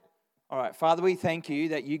All right, Father, we thank you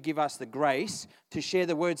that you give us the grace to share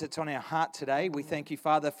the words that's on our heart today. We thank you,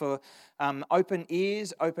 Father, for open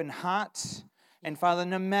ears, open hearts. And Father,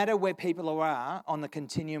 no matter where people are on the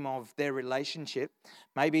continuum of their relationship,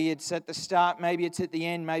 maybe it's at the start, maybe it's at the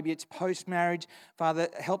end, maybe it's post-marriage, Father,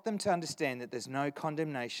 help them to understand that there's no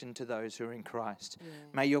condemnation to those who are in Christ. Yeah.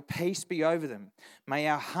 May your peace be over them. May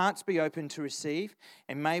our hearts be open to receive,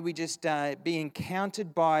 and may we just be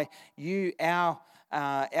encountered by you, our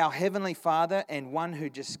Heavenly Father, and one who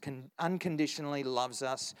just unconditionally loves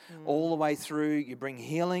us all the way through. You bring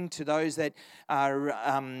healing to those that are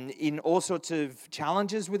in all sorts of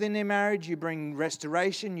challenges within their marriage. You bring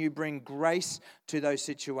restoration. You bring grace to those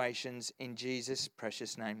situations. In Jesus'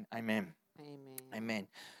 precious name, amen. Amen. Amen.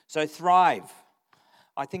 So Thrive,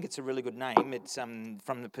 I think it's a really good name. It's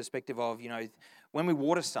from the perspective of, when we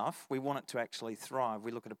water stuff, we want it to actually thrive.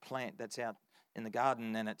 We look at a plant that's out in the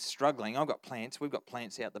garden and it's struggling. We've got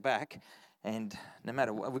plants out the back, and no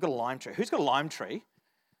matter what, we've got a lime tree. Who's got a lime tree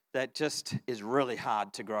that just is really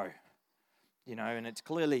hard to grow? And it's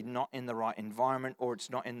clearly not in the right environment, or it's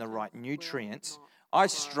not in the right nutrients. I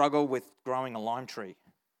struggle with growing a lime tree.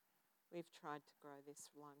 We've tried to grow this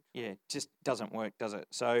lime tree. Yeah, it just doesn't work, does it?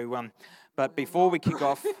 So, but before we kick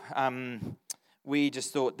off, we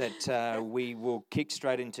just thought that we will kick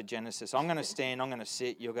straight into Genesis. I'm going to stand, I'm going to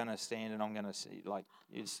sit, you're going to stand, and I'm going to sit.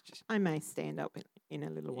 It's just. I may stand up in a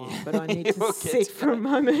little while, but I need to sit for a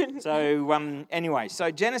moment. So anyway,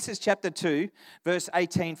 Genesis chapter 2, verse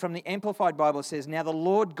 18 from the Amplified Bible says, "Now the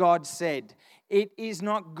Lord God said, it is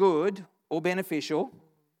not good or beneficial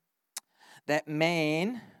that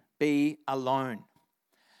man be alone.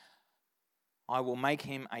 I will make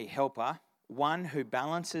him a helper, one who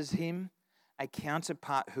balances him, a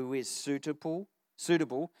counterpart who is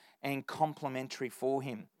suitable and complementary for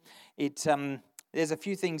him." There's a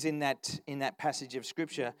few things in that passage of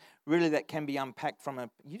Scripture really that can be unpacked from a.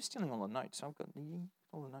 You're stealing all the notes. I've got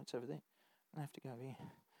all the notes over there. I have to go here.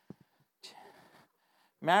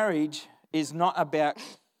 Marriage is not about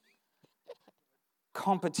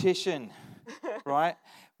competition, right?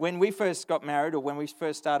 When we first got married, or when we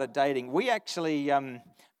first started dating, we actually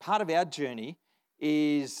part of our journey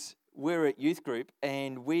is. We're at youth group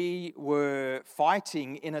and we were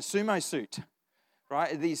fighting in a sumo suit,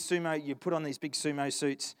 right? You put on these big sumo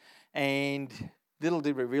suits, and little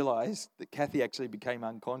did we realise that Kathy actually became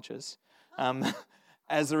unconscious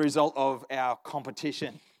as a result of our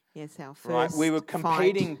competition. Yes, our first right? We were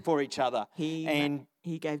competing fight. For each other. He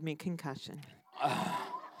gave me a concussion.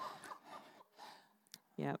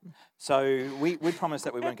 Yep. So we promised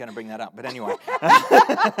that we weren't going to bring that up, but anyway.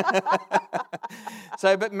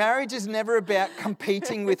 But marriage is never about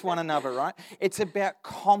competing with one another, right? It's about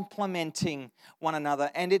complementing one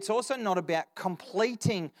another, and it's also not about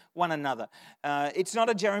completing one another. It's not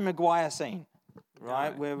a Jerry Maguire scene,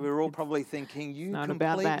 right? Where we're all probably thinking, you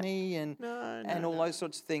complete me, and all those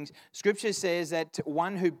sorts of things. Scripture says that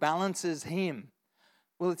one who balances him.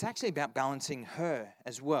 Well, it's actually about balancing her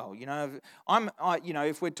as well.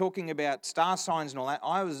 If we're talking about star signs and all that,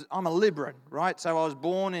 I'm a Libran, right? So I was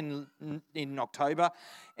born in October,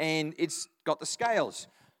 and it's got the scales.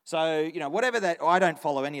 So, whatever that, I don't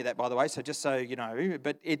follow any of that, by the way, so just so you know,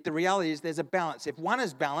 but the reality is there's a balance. If one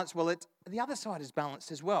is balanced, well, the other side is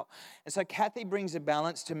balanced as well. And so Kathy brings a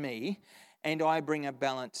balance to me, and I bring a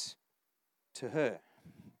balance to her.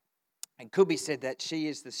 It could be said that she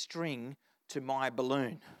is the string to my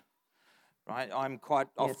balloon, right? I'm quite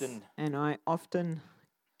often... and I often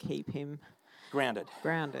keep him... Grounded.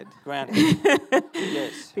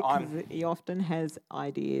 Yes. Because he often has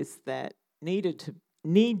ideas that need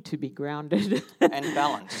to be grounded. And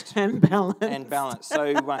balanced. So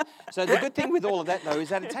the good thing with all of that, though, is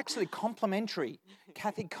that it's actually complementary.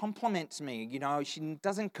 Kathy complements me. She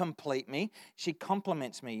doesn't complete me. She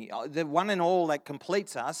complements me. The one and all that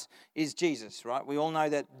completes us is Jesus, right? We all know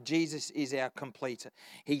that Jesus is our completer.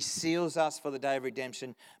 He seals us for the day of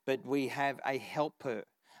redemption, but we have a helper,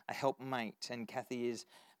 a helpmate, and Kathy is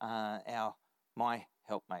my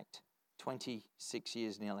helpmate. 26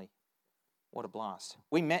 years nearly. What a blast.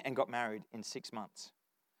 We met and got married in 6 months.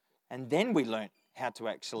 And then we learnt how to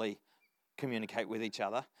actually communicate with each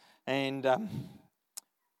other. And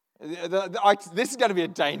this is going to be a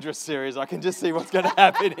dangerous series. I can just see what's going to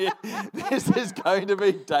happen here. This is going to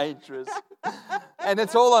be dangerous. And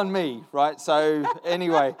it's all on me, right? So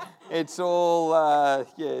anyway, it's all,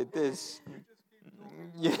 you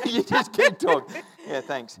just keep talking. Yeah,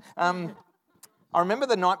 thanks. I remember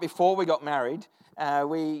the night before we got married,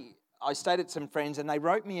 I stayed at some friends, and they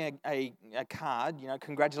wrote me a card,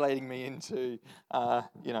 congratulating me into,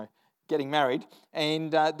 getting married,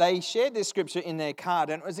 and they shared this scripture in their card,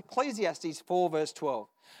 and it was Ecclesiastes 4 verse 12.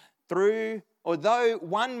 Although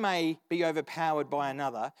one may be overpowered by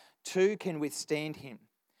another, two can withstand him,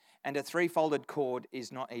 and a three-folded cord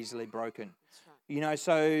is not easily broken. Right.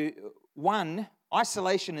 So one,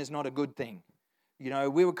 isolation is not a good thing.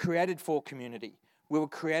 We were created for community. We were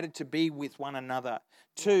created to be with one another.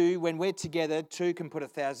 Two, when we're together, two can put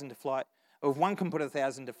 1,000 to flight. Or if one can put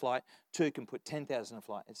 1,000 to flight, two can put 10,000 to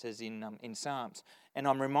flight, it says in Psalms. And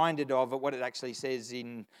I'm reminded of what it actually says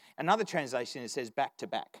in another translation. It says back to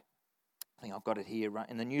back. I think I've got it here, right?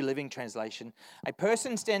 In the New Living Translation. A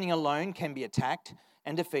person standing alone can be attacked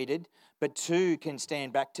and defeated, but two can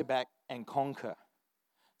stand back to back and conquer.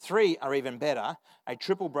 Three are even better. A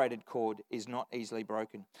triple braided cord is not easily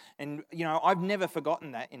broken. And, I've never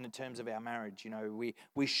forgotten that in the terms of our marriage.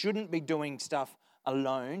 We shouldn't be doing stuff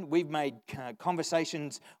alone. We've made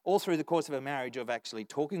conversations all through the course of a marriage of actually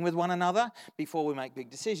talking with one another before we make big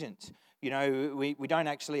decisions. We don't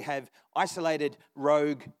actually have isolated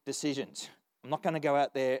rogue decisions. I'm not going to go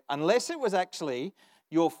out there unless it was actually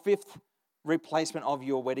your fifth replacement of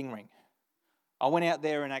your wedding ring. I went out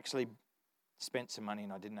there and actually spent some money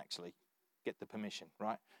and I didn't actually get the permission,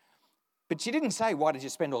 right? But she didn't say, why did you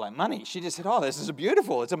spend all that money? She just said, this is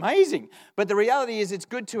beautiful, it's amazing. But the reality is it's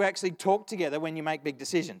good to actually talk together when you make big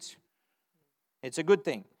decisions. It's a good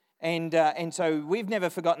thing. And so we've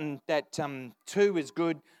never forgotten that two is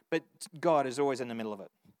good, but God is always in the middle of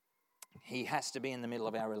it. He has to be in the middle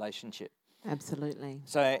of our relationship. Absolutely.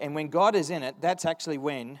 So, and when God is in it, that's actually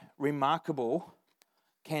when remarkable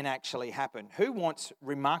can actually happen. Who wants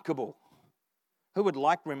remarkable? Who would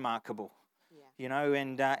like remarkable?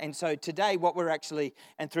 Yeah. And so today what we're actually,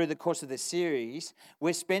 and through the course of this series,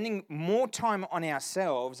 we're spending more time on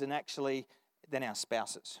ourselves than our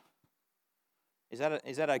spouses. Is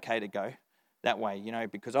that okay to go that way?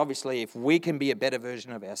 Because obviously if we can be a better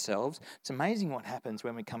version of ourselves, it's amazing what happens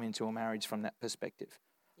when we come into a marriage from that perspective.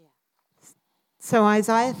 Yeah. So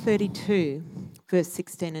Isaiah 32, verse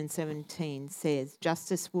 16 and 17 says,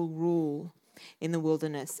 justice will rule in the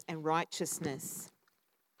wilderness and righteousness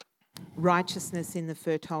in the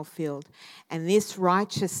fertile field. And this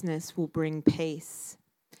righteousness will bring peace.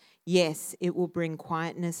 Yes, it will bring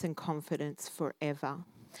quietness and confidence forever.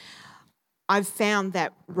 I've found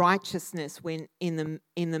that righteousness when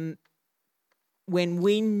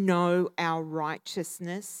we know our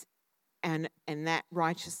righteousness, and that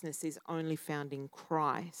righteousness is only found in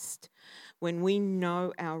Christ. When we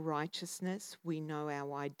know our righteousness, we know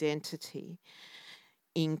our identity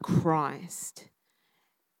in Christ.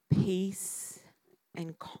 Peace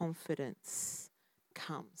and confidence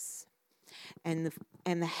comes. And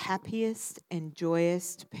the happiest and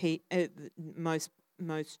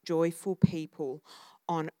most joyful people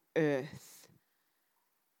on earth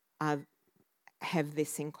have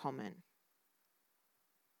this in common.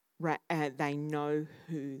 They know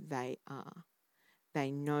who they are.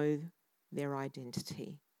 They know their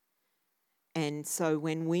identity. And so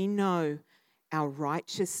when we know our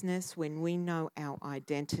righteousness, when we know our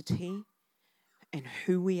identity and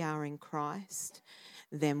who we are in Christ,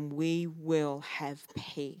 then we will have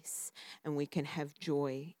peace and we can have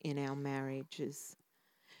joy in our marriages.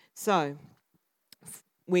 So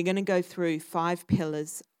we're going to go through 5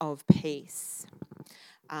 pillars of peace.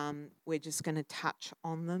 We're just going to touch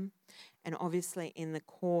on them. And obviously in the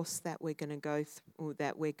course that we're going to go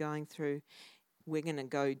through, we're going to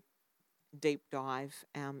go deep dive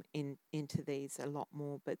into these a lot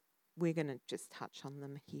more, but we're going to just touch on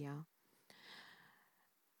them here.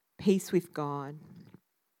 Peace with God.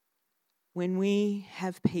 When we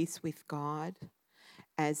have peace with God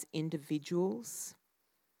as individuals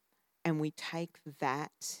and we take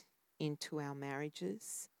that into our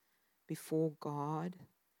marriages before God,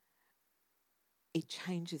 it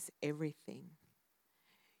changes everything.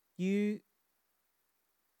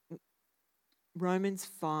 Romans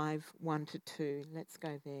 5, 1-2. Let's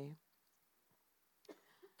go there.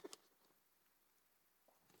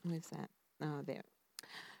 Where's that? Oh, there.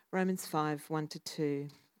 Romans 5, 1-2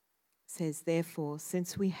 says, therefore,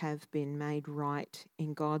 since we have been made right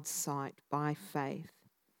in God's sight by faith,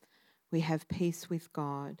 we have peace with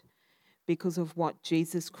God because of what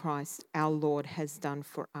Jesus Christ, our Lord, has done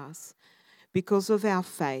for us. Because of our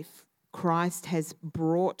faith, Christ has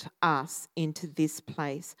brought us into this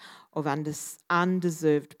place of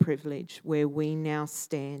undeserved privilege where we now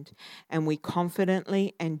stand, and we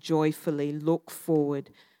confidently and joyfully look forward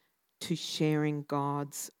to sharing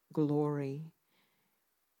God's glory.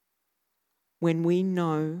 When we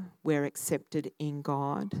know we're accepted in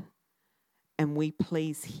God and we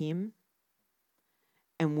please Him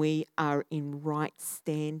and we are in right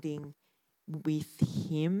standing with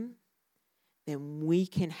Him, then we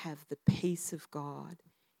can have the peace of God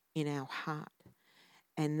in our heart.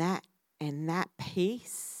 And that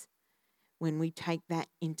peace, when we take that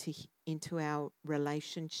into our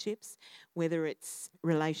relationships, whether it's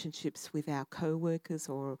relationships with our co-workers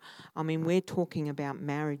we're talking about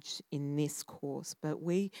marriage in this course, but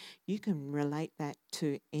you can relate that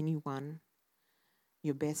to anyone,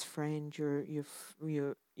 your best friend,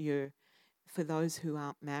 your for those who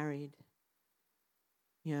aren't married,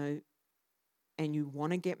 and you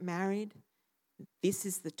want to get married, this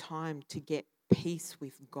is the time to get peace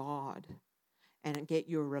with God and get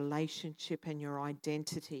your relationship and your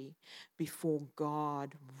identity before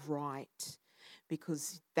God right,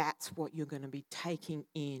 because that's what you're going to be taking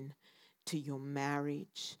in to your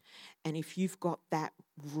marriage. And if you've got that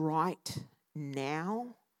right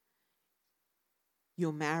now,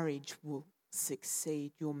 your marriage will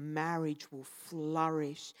succeed, your marriage will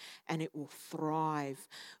flourish, and it will thrive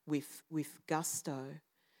with gusto.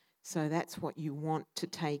 So that's what you want to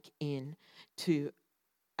take in to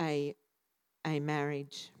a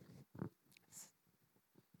marriage.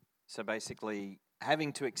 So basically,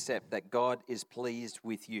 having to accept that God is pleased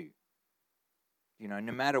with you. No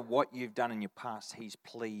matter what you've done in your past, He's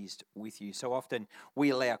pleased with you. So often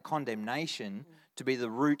we allow condemnation to be the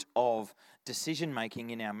root of decision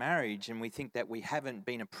making in our marriage, and we think that we haven't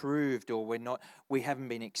been approved or we haven't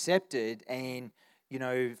been accepted. And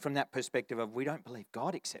from that perspective of, we don't believe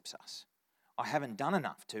God accepts us. I haven't done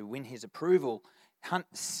enough to win His approval.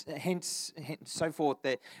 Hence, so forth,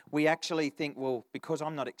 that we actually think, well, because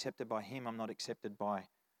I'm not accepted by Him, I'm not accepted by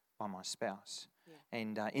my spouse. Yeah.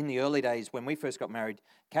 And in the early days, when we first got married,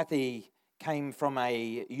 Kathy came from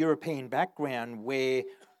a European background where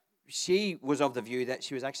she was of the view that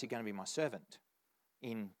she was actually going to be my servant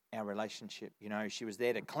in our relationship. She was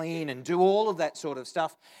there to clean and do all of that sort of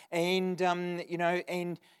stuff. And,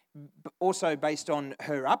 and also based on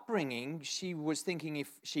her upbringing, she was thinking if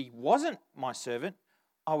she wasn't my servant,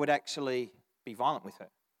 I would actually be violent with her,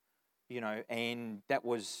 and that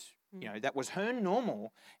was, that was her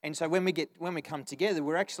normal. And so when we come together,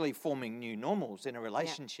 we're actually forming new normals in a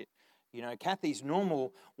relationship. Yeah. Kathy's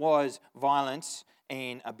normal was violence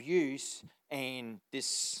and abuse and this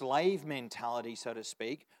slave mentality, so to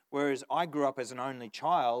speak, whereas I grew up as an only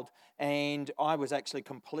child and I was actually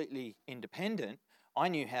completely independent. I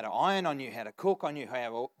knew how to iron, I knew how to cook, I knew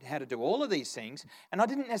how to do all of these things, and I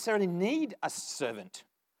didn't necessarily need a servant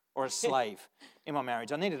or a slave in my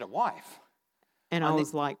marriage. I needed a wife. And I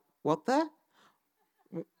was like, what the?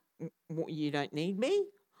 You don't need me?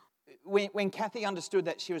 When Kathy understood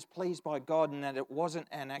that she was pleased by God and that it wasn't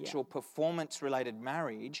an actual performance-related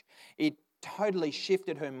marriage, it totally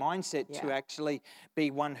shifted her mindset to actually be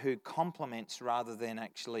one who complements rather than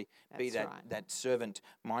actually be that servant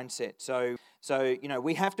mindset. So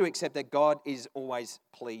we have to accept that God is always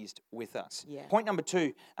pleased with us. Yeah. Point number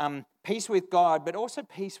 2, peace with God, but also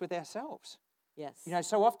peace with ourselves. Yes.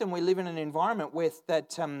 So often we live in an environment with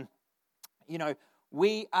that,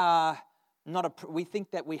 we are we think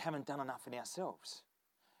that we haven't done enough in ourselves.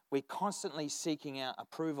 We're constantly seeking out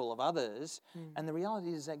approval of others, and the reality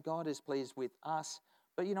is that God is pleased with us.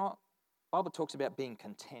 But you know what? The Bible talks about being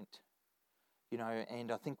content,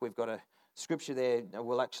 and I think we've got a scripture there.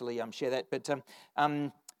 We'll actually share that. But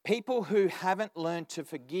people who haven't learned to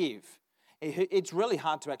forgive, it's really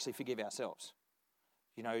hard to actually forgive ourselves.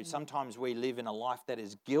 Sometimes we live in a life that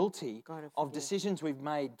is guilty of decisions we've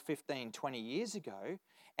made 15, 20 years ago,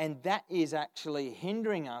 and that is actually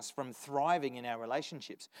hindering us from thriving in our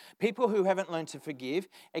relationships. People who haven't learned to forgive,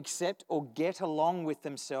 accept, or get along with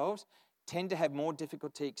themselves tend to have more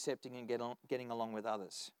difficulty accepting and getting along with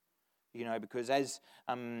others. Because as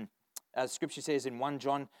Scripture says in 1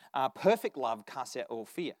 John, perfect love casts out all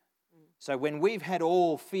fear. So when we've had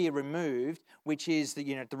all fear removed, which is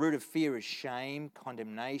the root of fear is shame,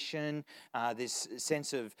 condemnation, this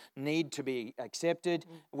sense of need to be accepted.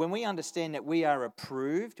 When we understand that we are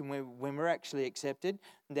approved and when we're actually accepted,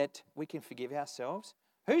 that we can forgive ourselves.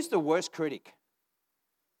 Who's the worst critic?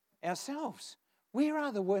 Ourselves. We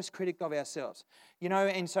are the worst critic of ourselves.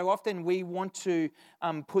 And so often we want to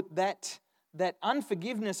put that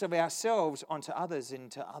unforgiveness of ourselves onto others,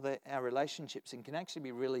 into our relationships, and can actually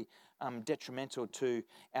be really detrimental to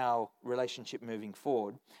our relationship moving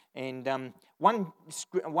forward. And one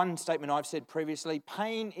statement I've said previously,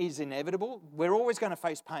 pain is inevitable. We're always going to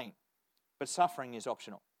face pain, but suffering is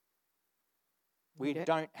optional. We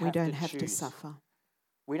don't have to suffer.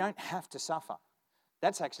 We don't have to suffer.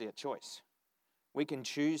 That's actually a choice. We can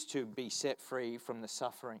choose to be set free from the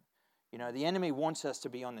suffering. You know, the enemy wants us to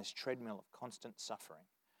be on this treadmill of constant suffering.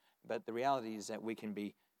 But the reality is that we can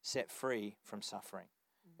be set free from suffering.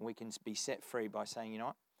 We can be set free by saying, you know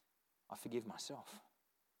what? I forgive myself.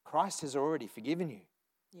 Christ has already forgiven you.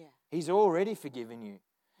 Yeah. He's already forgiven you.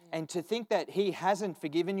 Yeah. And to think that he hasn't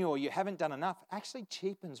forgiven you or you haven't done enough actually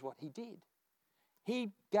cheapens what he did.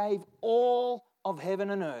 He gave all of heaven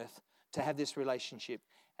and earth to have this relationship.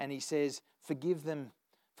 And he says, forgive them,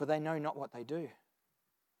 for they know not what they do.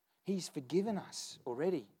 He's forgiven us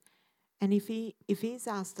already. And if he's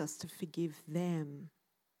asked us to forgive them,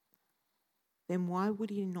 then why would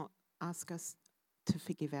he not ask us to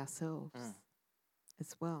forgive ourselves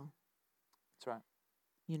as well? That's right.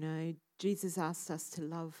 You know, Jesus asked us to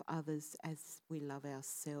love others as we love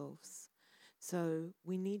ourselves. So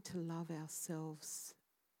we need to love ourselves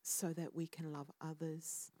so that we can love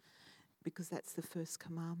others, because that's the first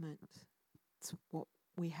commandment. It's what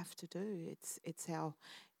we have to do. It's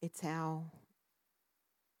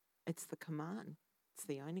the command. It's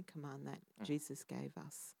the only command that Jesus gave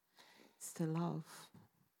us. It's to love.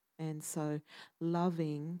 And so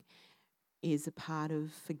loving is a part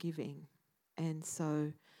of forgiving. And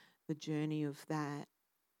so the journey of that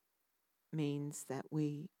means that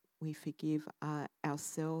we forgive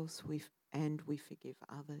ourselves and we forgive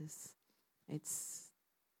others. It's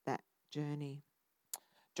that journey.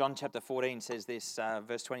 John chapter 14 says this,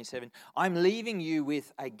 verse 27, I'm leaving you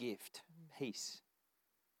with a gift, peace.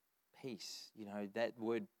 Peace, you know, that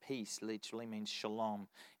word peace literally means shalom.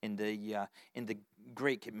 In the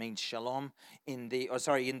Greek it means shalom. In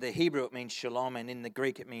the Hebrew it means shalom, and in the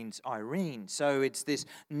Greek it means Irene. So it's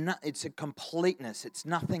it's a completeness. It's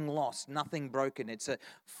nothing lost, nothing broken. It's a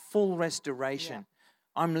full restoration.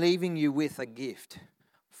 Yeah. I'm leaving you with a gift,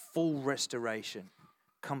 full restoration,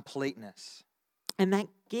 completeness. And that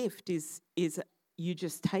gift is you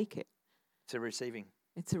just take it. It's a receiving.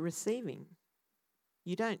 It's a receiving.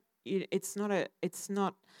 You don't. It's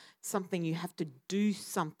not something you have to do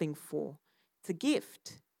something for. It's a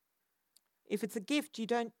gift. If it's a gift, you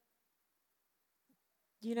don't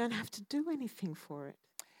have to do anything for it.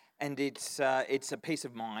 And it's a peace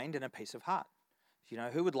of mind and a peace of heart. You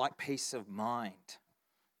know, who would like peace of mind?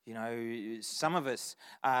 You know, some of us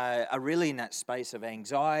are really in that space of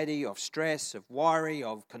anxiety, of stress, of worry,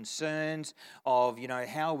 of concerns, of, you know,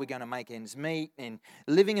 how are we going to make ends meet, and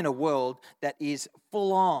living in a world that is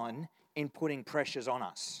full on in putting pressures on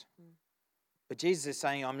us. But Jesus is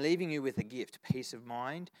saying, I'm leaving you with a gift, peace of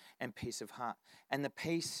mind and peace of heart. And the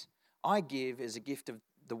peace I give is a gift of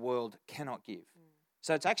the world cannot give.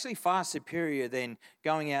 So it's actually far superior than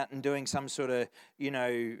going out and doing some sort of,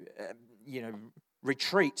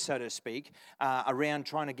 retreat, so to speak, around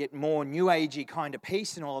trying to get more new agey kind of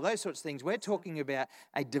peace and all of those sorts of things. We're talking about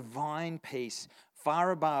a divine peace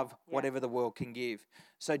far above whatever the world can give.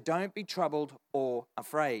 So don't be troubled or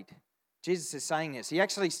afraid. Jesus is saying this. He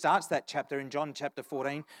actually starts that chapter in John chapter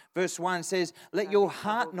 14. Verse 1 says, let your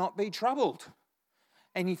heart not be troubled.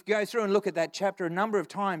 And if you go through and look at that chapter a number of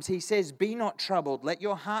times, he says, be not troubled. Let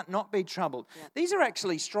your heart not be troubled. Yeah. These are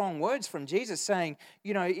actually strong words from Jesus saying,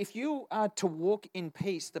 you know, if you are to walk in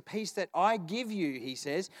peace, the peace that I give you, he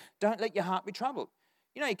says, don't let your heart be troubled.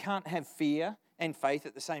 You know, you can't have fear and faith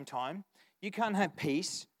at the same time. You can't have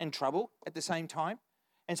peace and trouble at the same time.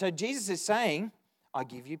 And so Jesus is saying, I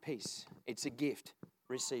give you peace. It's a gift.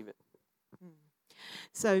 Receive it.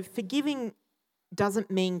 So forgiving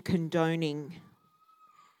doesn't mean condoning.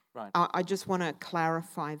 Right. I just want to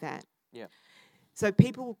clarify that. Yeah. So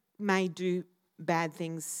people may do bad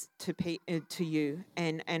things to you,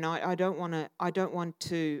 and I don't want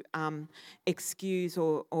to excuse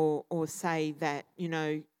or say that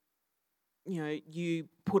you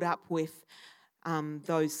put up with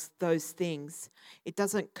those things. It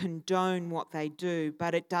doesn't condone what they do,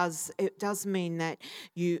 but it does mean that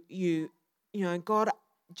God,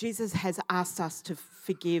 Jesus has asked us to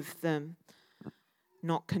forgive them,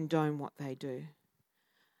 not condone what they do.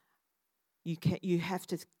 You have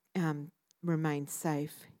to remain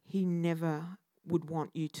safe. He never would want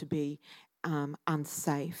you to be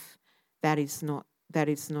unsafe. That's not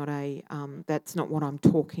what I'm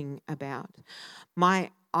talking about.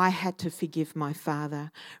 I had to forgive my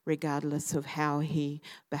father regardless of how he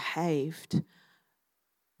behaved,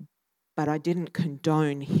 but I didn't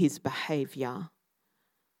condone his behaviour.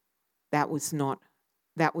 That was not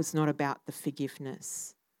about the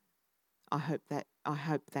forgiveness. I hope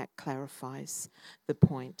that clarifies the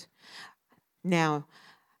point. Now,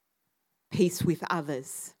 peace with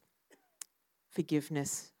others,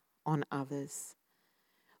 forgiveness on others.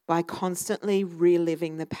 By constantly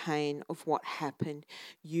reliving the pain of what happened,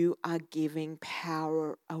 you are giving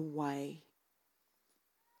power away.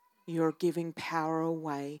 You're giving power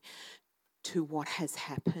away to what has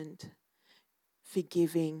happened.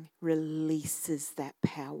 Forgiving releases that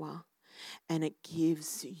power, and it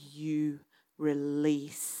gives you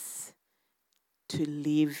release to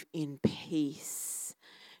live in peace.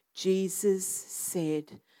 Jesus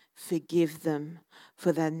said, "Forgive them,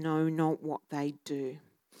 for they know not what they do."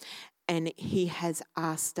 And he has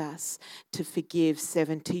asked us to forgive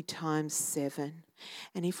 70 times 7.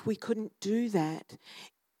 And if we couldn't do that,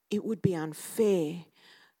 it would be unfair.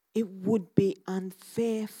 It would be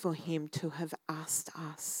unfair for him to have asked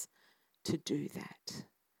us to do that.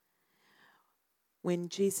 When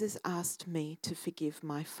Jesus asked me to forgive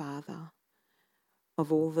my father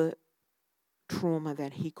of all the trauma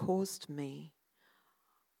that he caused me,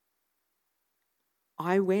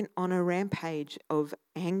 I went on a rampage of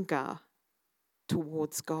anger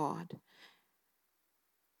towards God.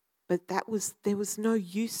 But there was no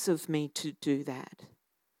use of me to do that,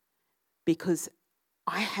 because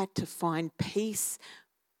I had to find peace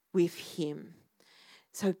with him.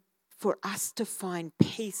 So for us to find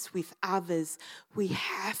peace with others, we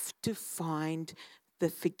have to find the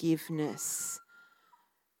forgiveness.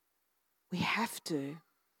 We have to.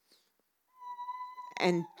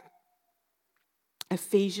 And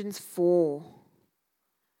Ephesians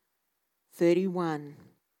 4:31.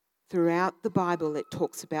 Throughout the Bible, it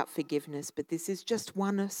talks about forgiveness, but this is just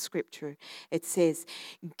one scripture. It says,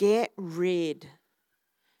 get rid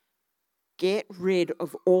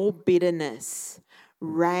of all bitterness,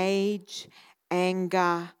 rage,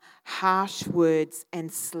 anger, harsh words, and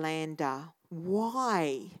slander.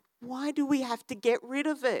 Why? Why do we have to get rid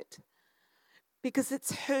of it? Because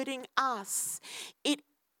it's hurting us. It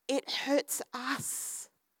hurts us.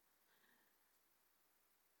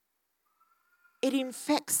 It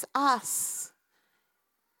infects us.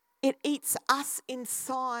 It eats us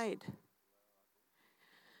inside.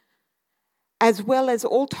 As well as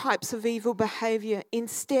all types of evil behavior.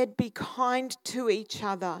 Instead, be kind to each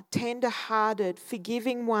other, tender-hearted,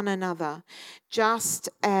 forgiving one another, just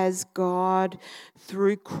as God,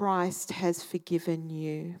 through Christ, has forgiven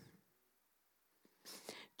you.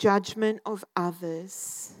 Judgment of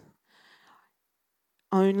others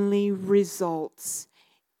only results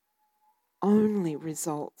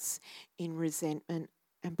in resentment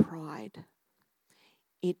and pride.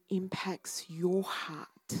 It impacts your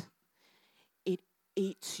heart. It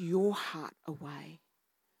eats your heart away.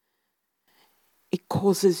 It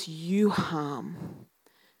causes you harm,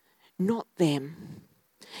 not them.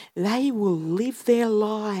 They will live their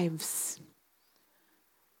lives,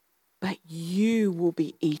 but you will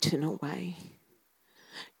be eaten away.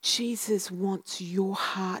 Jesus wants your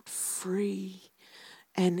heart free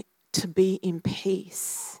and to be in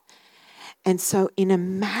peace. And so in a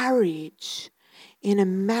marriage,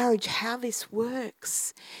 how this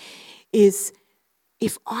works is,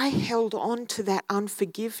 if I held on to that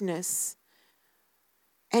unforgiveness,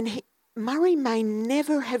 and Murray may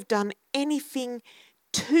never have done anything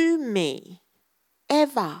to me,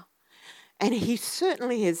 ever, and he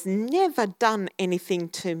certainly has never done anything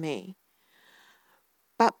to me,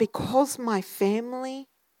 but because my family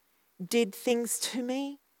did things to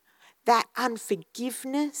me, that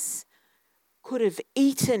unforgiveness could have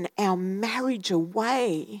eaten our marriage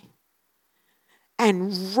away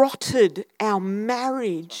and rotted our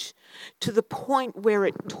marriage to the point where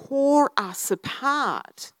it tore us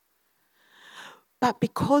apart. But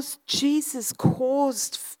because Jesus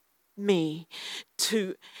caused me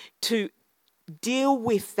to deal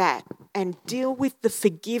with that and deal with the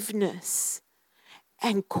forgiveness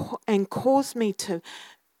and caused me to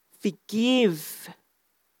forgive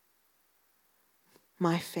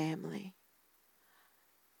my family,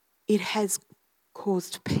 it has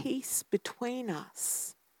caused peace between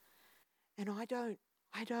us. And I don't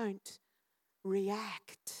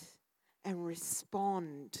react and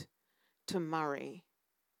respond to Murray.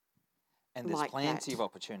 And there's like plenty that. of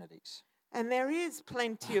opportunities. And there is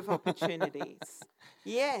plenty of opportunities.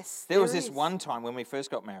 Yes. There was this one time when we first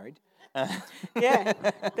got married. Yeah,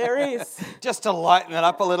 there is. Just to lighten it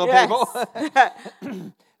up a little, Yes. people.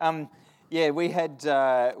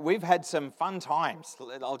 We've had some fun times.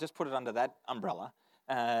 I'll just put it under that umbrella.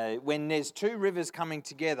 When there's two rivers coming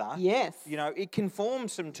together, Yes. It can form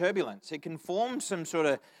some turbulence. It can form some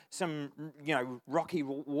rocky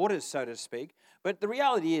waters, so to speak. But the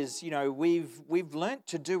reality is, we've learnt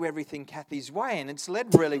to do everything Kathy's way, and it's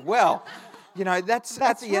led really well. That's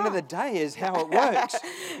at the end of the day is how it works.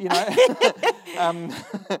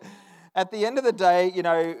 At the end of the day,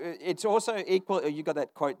 it's also equal. You got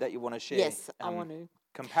that quote that you want to share? Yes, I want to.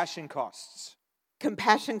 Compassion costs.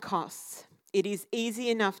 Compassion costs. It is easy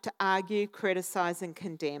enough to argue, criticize, and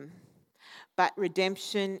condemn, but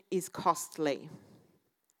redemption is costly,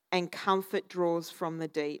 and comfort draws from the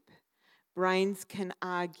deep. Brains can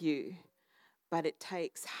argue, but it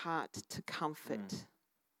takes heart to comfort.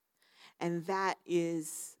 And that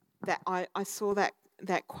is that I saw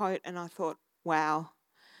that quote and I thought, wow,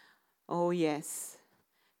 oh yes,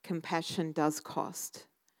 compassion does cost.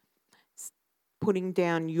 Putting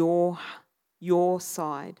down your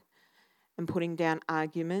side and putting down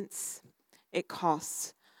arguments, it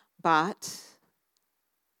costs, but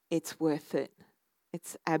it's worth it.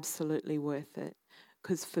 It's absolutely worth it.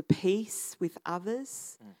 Because for peace with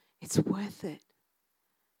others, it's worth it.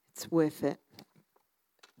 It's worth it.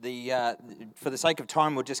 For the sake of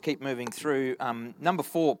time, we'll just keep moving through. Number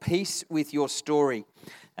 4, peace with your story.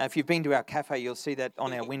 If you've been to our cafe, you'll see that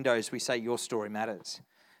on our windows we say your story matters.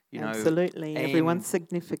 Absolutely. Everyone's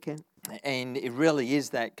significant. And it really is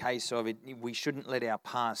that case of it. We shouldn't let our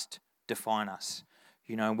past define us.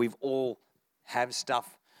 We've all have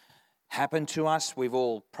stuff happen to us. We've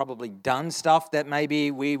all probably done stuff that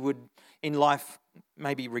maybe we would in life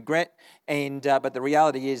maybe regret, but the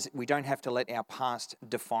reality is we don't have to let our past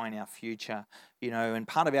define our future, and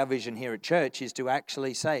part of our vision here at church is to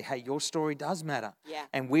actually say, hey, your story does matter. Yeah.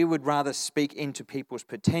 And we would rather speak into people's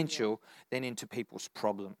potential than into people's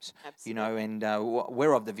problems. Absolutely. And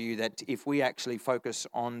we're of the view that if we actually focus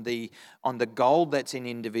on the gold that's in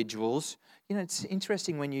individuals, it's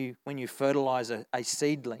interesting when you fertilize a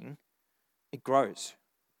seedling, it grows.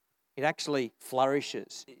 It actually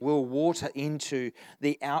flourishes. We'll water into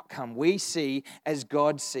the outcome we see as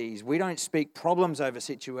God sees. We don't speak problems over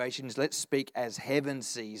situations. Let's speak as heaven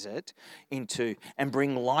sees it and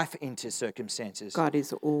bring life into circumstances. God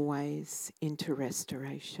is always into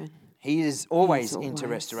restoration. He is always into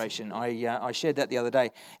restoration. I shared that the other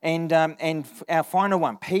day. And our final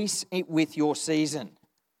one, peace with your season.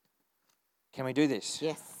 Can we do this?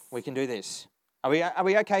 Yes. We can do this. Are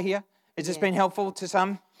we okay here? Has this been helpful to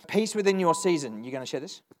some? Peace within your season. You going to share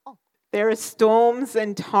this? There are storms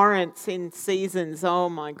and torrents in seasons. Oh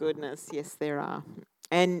my goodness. Yes, there are.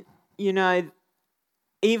 And,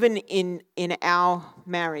 even in our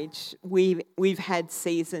marriage, we've had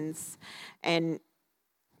seasons. And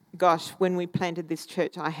gosh, when we planted this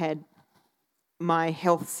church, I had my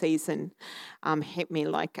health season hit me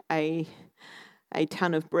like a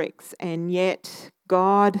ton of bricks. And yet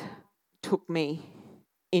God took me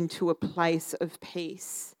into a place of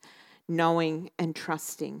peace, knowing and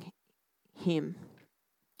trusting Him.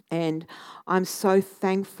 And I'm so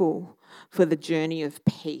thankful for the journey of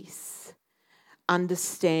peace,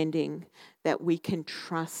 understanding that we can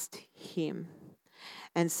trust Him.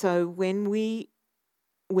 And so when we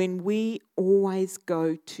always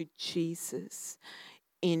go to Jesus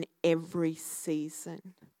in every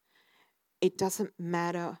season, it doesn't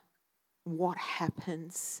matter what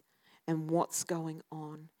happens and what's going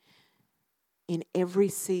on. In every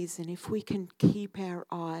season, if we can keep our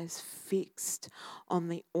eyes fixed on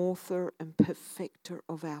the author and perfecter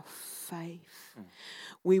of our faith,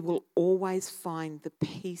 we will always find the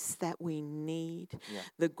peace that we need,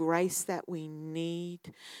 the grace that we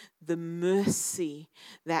need, the mercy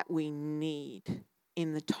that we need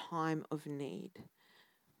in the time of need.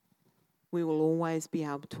 We will always be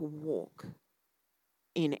able to walk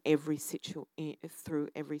in through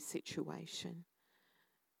every situation.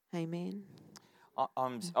 Amen.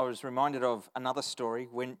 I was reminded of another story.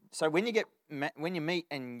 When you meet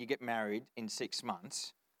and you get married in 6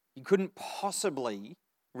 months, you couldn't possibly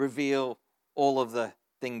reveal all of the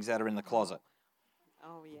things that are in the closet.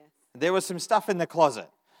 Oh yes. There was some stuff in the closet.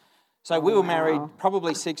 So we were married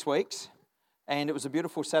probably 6 weeks, and it was a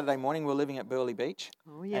beautiful Saturday morning. We were living at Burleigh Beach.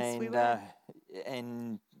 Oh yes, we were.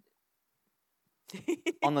 And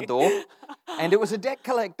on the door, and it was a debt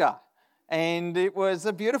collector. And it was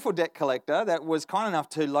a beautiful debt collector that was kind enough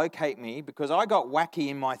to locate me because I got wacky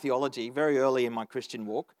in my theology very early in my Christian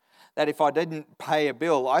walk, that if I didn't pay a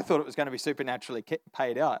bill, I thought it was going to be supernaturally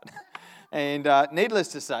paid out. And needless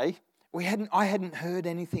to say, I hadn't heard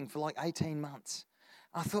anything for like 18 months.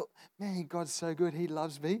 I thought, man, God's so good, He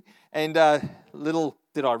loves me. And little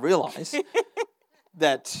did I realise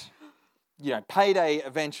that payday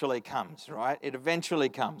eventually comes, right? It eventually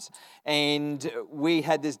comes. And we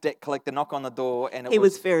had this debt collector knock on the door, and he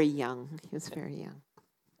was very young. He was very young.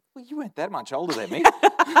 Well, you weren't that much older than me.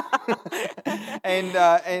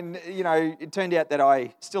 And it turned out that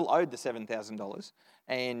I still owed the $7,000.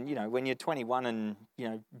 And, when you're 21 and,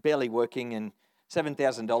 barely working and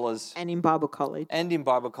 $7,000. And in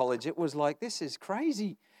Bible college. It was like, this is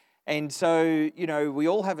crazy. And so, we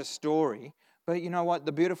all have a story. But you know what?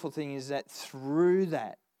 The beautiful thing is that through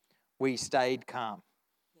that, we stayed calm.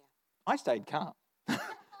 I stayed calm.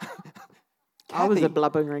 I was a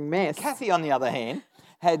blubbering mess. Kathy, on the other hand,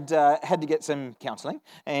 had to get some counselling,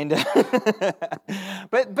 and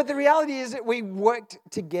but the reality is that we worked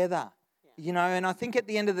together, you know. And I think at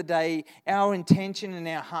the end of the day, our intention and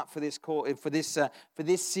our heart for this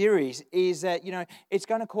series is that, you know, it's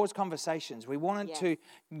going to cause conversations. We wanted to,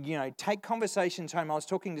 you know, take conversations home. I was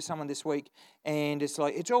talking to someone this week, and it's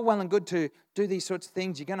like, it's all well and good to do these sorts of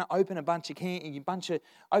things. You're going to open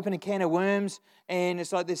open a can of worms, and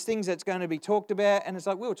it's like there's things that's going to be talked about, and it's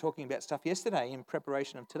like we were talking about stuff yesterday in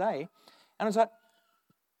preparation of today, and I was like,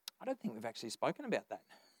 I don't think we've actually spoken about that.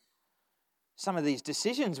 Some of these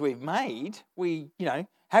decisions we've made,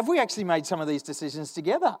 have we actually made some of these decisions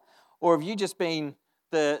together? Or have you just been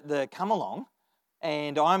the come along,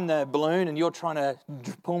 and I'm the balloon and you're trying to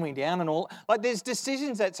pull me down and all? Like, there's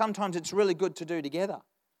decisions that sometimes it's really good to do together.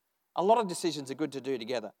 A lot of decisions are good to do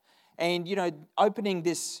together. And, you know, opening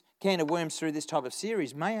this can of worms through this type of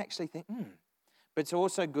series may actually think, but it's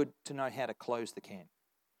also good to know how to close the can.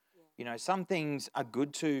 You know, some things are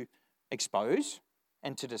good to expose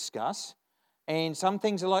and to discuss, and some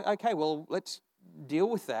things are like, okay, well, let's deal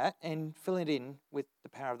with that and fill it in with the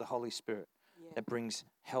power of the Holy Spirit that brings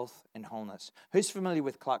health and wholeness. Who's familiar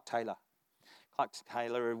with Clark Taylor? Clark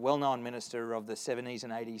Taylor, a well-known minister of the 70s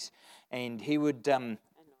and 80s, and he would, and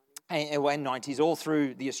 90s, all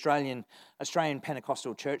through the Australian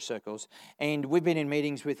Pentecostal church circles. And we've been in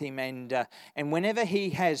meetings with him, and whenever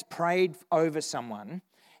he has prayed over someone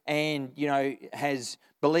and, you know, has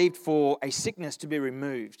believed for a sickness to be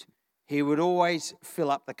removed, he would always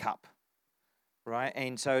fill up the cup, right?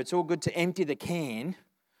 And so it's all good to empty the can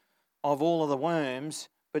of all of the worms,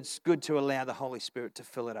 but it's good to allow the Holy Spirit to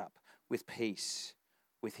fill it up with peace,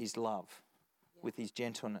 with his love, with his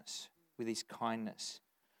gentleness, with his kindness.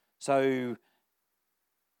 So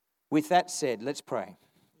with that said, let's pray.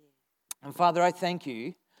 And Father, I thank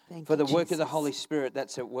you for the work of the Holy Spirit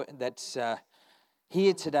that's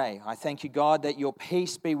here today. I thank you, God, that your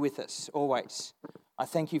peace be with us always. I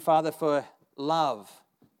thank you, Father, for love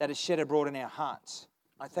that is shed abroad in our hearts.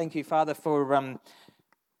 I thank you, Father, for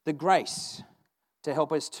the grace to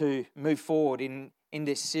help us to move forward in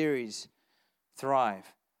this series,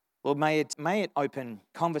 Thrive. Lord, may it open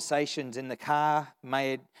conversations in the car.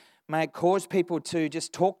 May it cause people to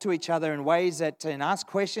just talk to each other in ways and ask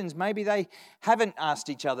questions maybe they haven't asked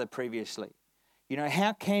each other previously. You know,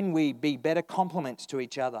 how can we be better complements to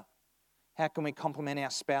each other? How can we complement our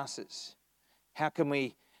spouses? How can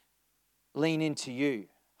we lean into you?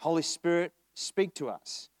 Holy Spirit, speak to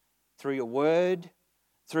us through your word,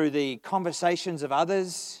 through the conversations of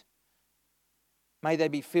others. May they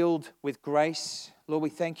be filled with grace. Lord, we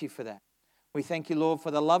thank you for that. We thank you, Lord, for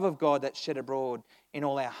the love of God that's shed abroad in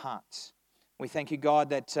all our hearts. We thank you, God,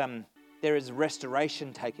 that there is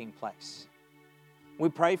restoration taking place. We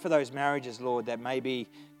pray for those marriages, Lord, that may be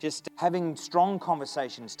just having strong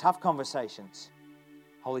conversations, tough conversations.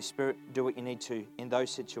 Holy Spirit, do what you need to in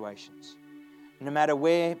those situations. No matter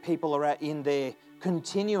where people are at in their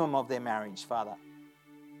continuum of their marriage, Father,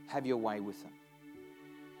 have your way with them.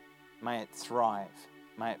 May it thrive.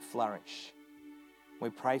 May it flourish.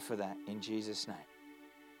 We pray for that in Jesus' name.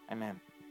 Amen.